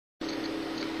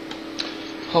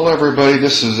Hello everybody,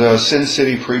 this is Sin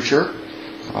City Preacher.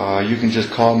 You can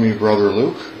just call me Brother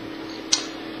Luke.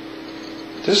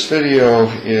 This video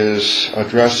is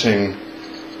addressing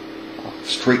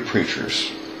street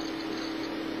preachers.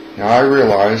 Now I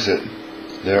realize that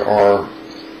there are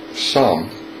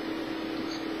some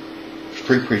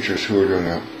street preachers who are doing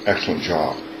an excellent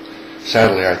job.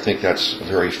 Sadly, I think that's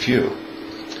very few.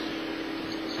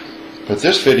 But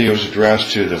this video is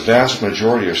addressed to the vast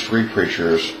majority of street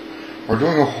preachers who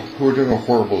are doing a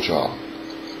horrible job.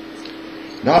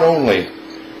 Not only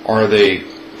are they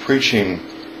preaching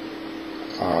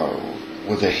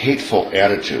with a hateful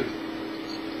attitude,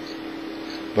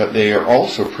 but they are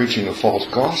also preaching a false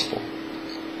gospel.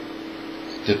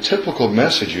 The typical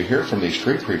message you hear from these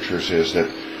street preachers is that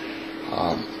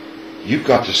you've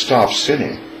got to stop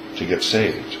sinning to get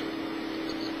saved.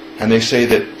 And they say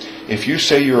that if you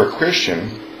say you're a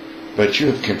Christian, but you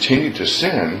have continued to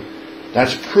sin,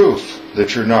 that's proof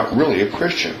that you're not really a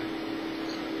Christian.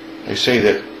 They say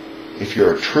that if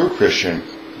you're a true Christian,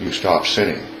 you stop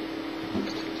sinning.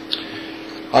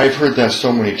 I've heard that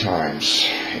so many times,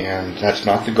 and that's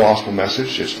not the gospel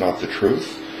message. It's not the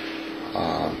truth.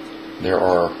 There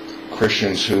are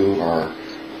Christians who are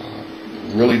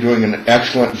really doing an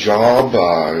excellent job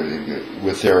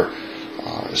with their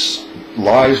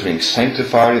lives being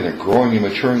sanctified, and they're growing and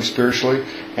maturing spiritually.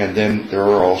 And then there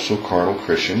are also carnal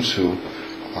Christians who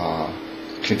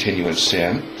continue in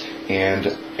sin. And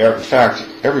in fact,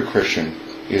 every Christian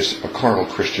is a carnal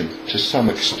Christian to some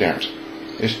extent.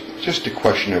 It's just a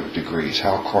question of degrees.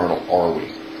 How carnal are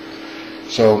we?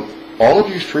 So all of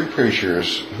you street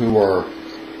preachers who are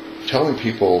telling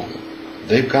people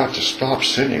they've got to stop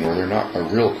sinning or they're not a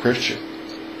real Christian,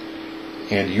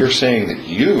 and you're saying that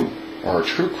you are a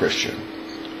true Christian,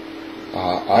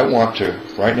 I want to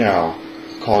right now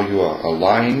call you a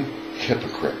lying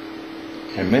hypocrite.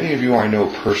 And many of you I know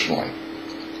personally.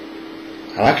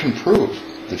 And I can prove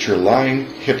that you're lying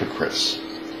hypocrites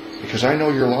because I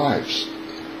know your lives.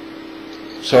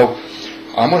 So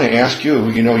I'm going to ask you,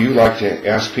 you like to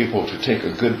ask people to take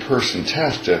a good person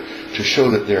test to show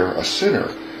that they're a sinner,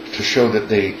 to show that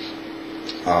they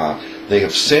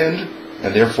have sinned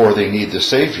and therefore they need the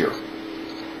Savior.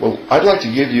 Well, I'd like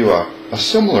to give you a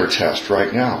similar test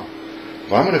right now.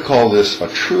 I'm going to call this a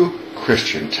true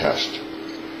Christian test.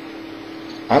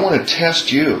 I want to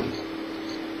test you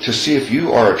to see if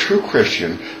you are a true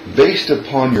Christian based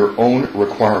upon your own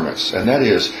requirements. And that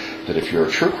is that if you're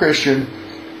a true Christian,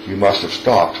 you must have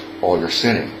stopped all your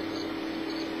sinning.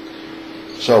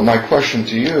 So my question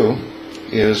to you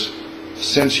is,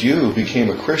 since you became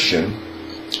a Christian,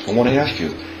 I want to ask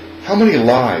you, how many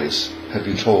lies have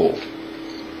you told?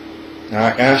 Now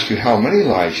I ask you how many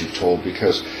lies you've told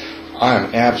because I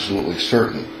am absolutely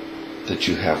certain that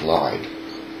you have lied.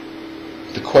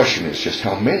 The question is just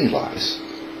how many lies.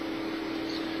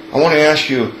 I want to ask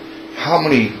you, how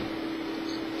many,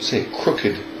 say,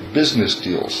 crooked business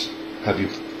deals have you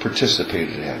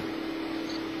participated in?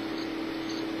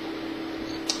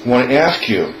 I want to ask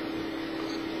you,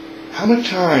 how many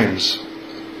times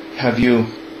have you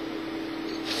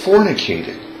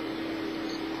fornicated?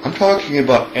 I'm talking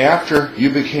about after you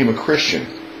became a Christian,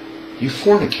 you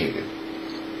fornicated.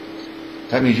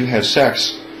 That means you had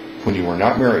sex when you were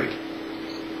not married.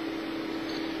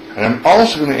 And I'm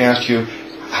also going to ask you,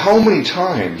 how many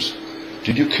times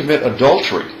did you commit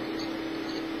adultery?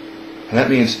 And that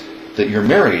means that you're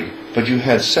married, but you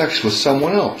had sex with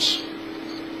someone else.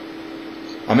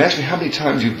 I'm asking how many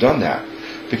times you've done that,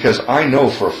 because I know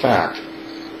for a fact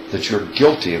that you're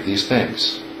guilty of these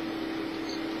things.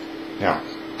 Now,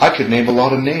 I could name a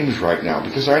lot of names right now,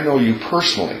 because I know you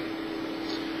personally.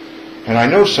 And I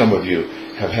know some of you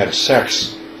have had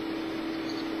sex.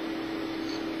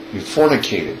 You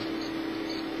fornicated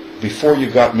before you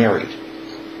got married.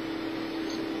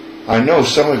 I know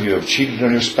some of you have cheated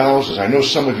on your spouses. I know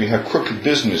some of you have crooked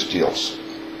business deals.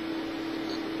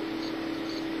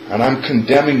 And I'm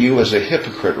condemning you as a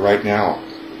hypocrite right now.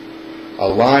 A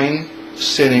lying,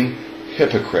 sinning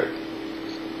hypocrite.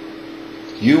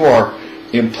 You are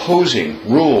imposing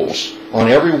rules on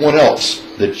everyone else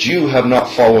that you have not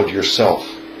followed yourself.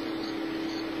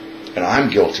 And I'm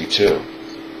guilty too.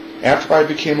 After I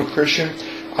became a Christian,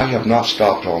 I have not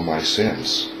stopped all my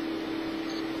sins.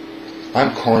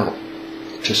 I'm carnal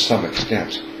to some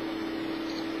extent.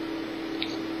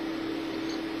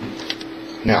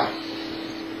 Now,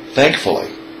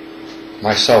 thankfully,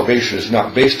 my salvation is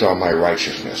not based on my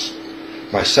righteousness.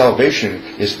 My salvation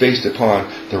is based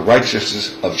upon the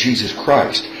righteousness of Jesus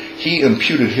Christ. He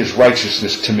imputed His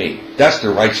righteousness to me. That's the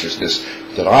righteousness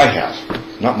that I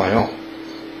have, not my own.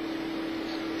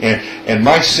 And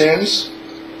my sins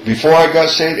before I got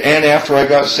saved and after I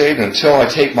got saved, until I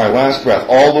take my last breath,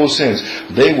 all those sins,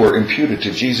 they were imputed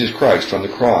to Jesus Christ on the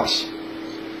cross.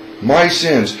 My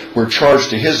sins were charged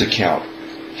to His account.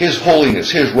 His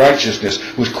holiness, His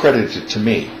righteousness was credited to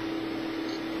me.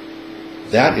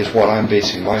 That is what I'm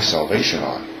basing my salvation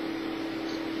on.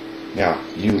 Now,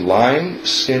 you lying,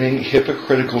 sinning,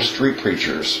 hypocritical street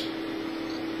preachers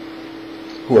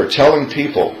who are telling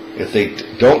people if they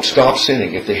don't stop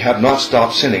sinning, if they have not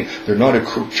stopped sinning, they're not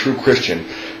a true Christian.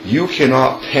 You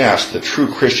cannot pass the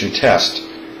true Christian test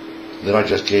that I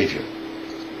just gave you.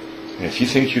 And if you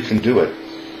think you can do it,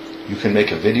 you can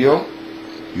make a video,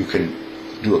 you can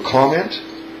do a comment,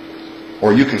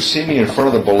 or you can see me in front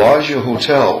of the Bellagio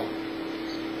Hotel,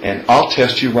 and I'll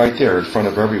test you right there in front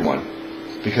of everyone,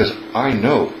 because I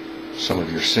know some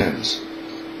of your sins.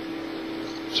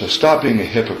 So stop being a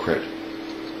hypocrite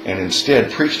and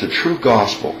instead preach the true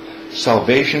gospel.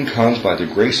 Salvation comes by the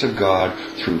grace of God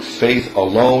through faith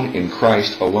alone in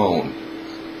Christ alone.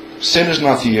 Sin is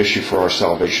not the issue for our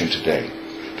salvation today,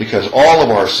 because all of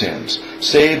our sins,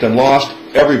 saved and lost,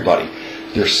 everybody,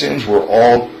 their sins were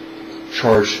all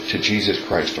charged to Jesus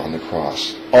Christ on the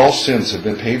cross. All sins have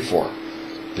been paid for.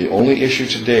 The only issue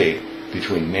today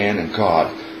between man and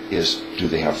God is, do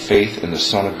they have faith in the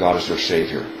Son of God as their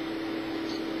Savior?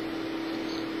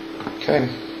 Okay.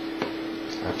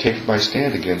 I've taken my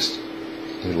stand against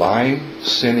the lying,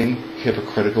 sinning,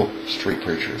 hypocritical street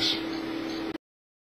preachers.